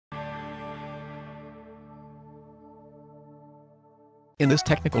In this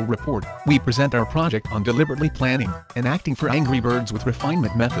technical report, we present our project on deliberately planning and acting for Angry Birds with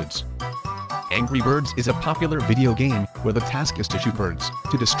refinement methods. Angry Birds is a popular video game where the task is to shoot birds,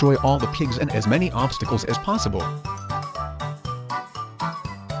 to destroy all the pigs and as many obstacles as possible.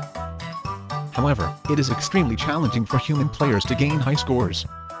 However, it is extremely challenging for human players to gain high scores.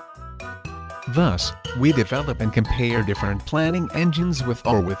 Thus, we develop and compare different planning engines with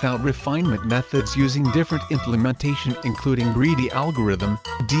or without refinement methods using different implementation including greedy algorithm,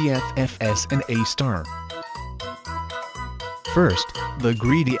 DFFS and A*. First, the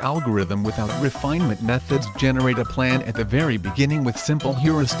greedy algorithm without refinement methods generate a plan at the very beginning with simple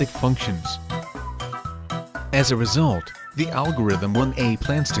heuristic functions. As a result, the algorithm 1A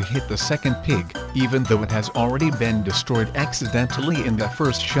plans to hit the second pig, even though it has already been destroyed accidentally in the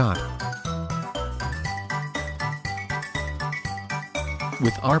first shot.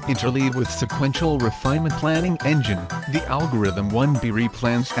 With ARP interleaved with sequential refinement planning engine, the algorithm 1B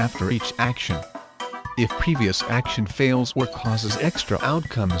replans after each action. If previous action fails or causes extra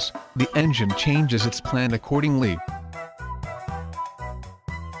outcomes, the engine changes its plan accordingly.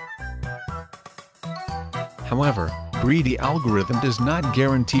 However, greedy algorithm does not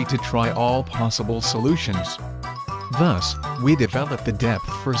guarantee to try all possible solutions. Thus, we developed the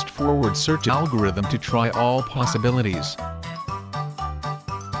depth-first forward search algorithm to try all possibilities.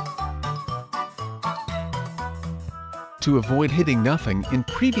 To avoid hitting nothing in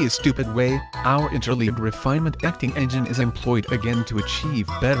previous stupid way, our interleaved refinement acting engine is employed again to achieve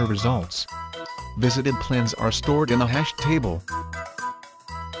better results. Visited plans are stored in a hash table.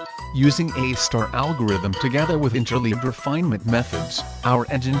 Using A* algorithm together with interleaved refinement methods, our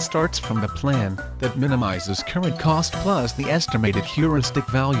engine starts from the plan that minimizes current cost plus the estimated heuristic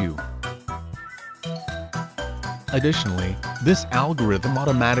value. Additionally, this algorithm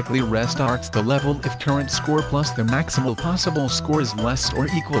automatically restarts the level if current score plus the maximal possible score is less or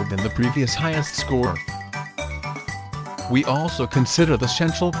equal than the previous highest score. We also consider the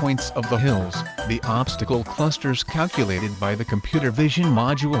central points of the hills, the obstacle clusters calculated by the computer vision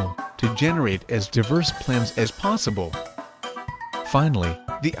module, to generate as diverse plans as possible. Finally,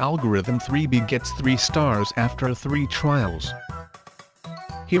 the algorithm 3B gets 3 stars after 3 trials.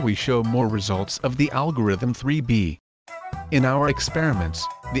 Here we show more results of the algorithm 3B. In our experiments,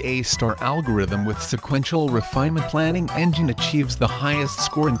 the A* algorithm with sequential refinement planning engine achieves the highest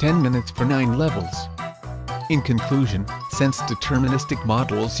score in 10 minutes for 9 levels. In conclusion, since deterministic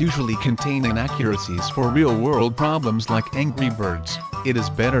models usually contain inaccuracies for real-world problems like Angry Birds, it is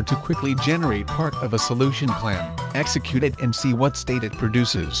better to quickly generate part of a solution plan, execute it and see what state it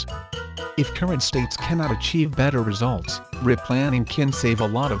produces. If current states cannot achieve better results, replanning can save a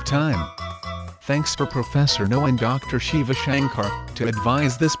lot of time. Thanks for Professor No and Dr. Shivashankar to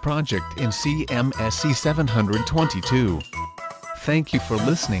advise this project in CMSC 722. Thank you for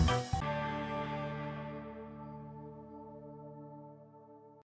listening.